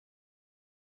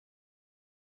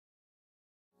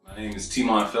My name is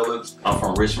Teimon Phillips. I'm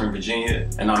from Richmond, Virginia,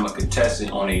 and I'm a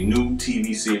contestant on a new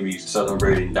TV series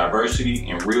celebrating diversity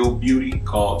and real beauty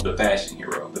called The Fashion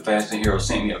Hero. The Fashion Hero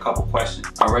sent me a couple questions.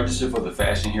 I registered for The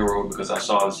Fashion Hero because I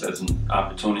saw this as an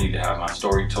opportunity to have my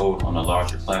story told on a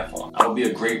larger platform. I will be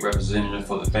a great representative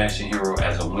for The Fashion Hero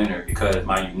as a winner because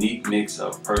my unique mix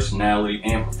of personality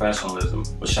and professionalism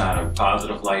will shine a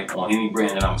positive light on any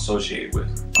brand that I'm associated with.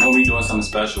 I'm going to be doing something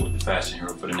special with The Fashion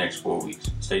Hero for the next 4 weeks.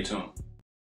 Stay tuned.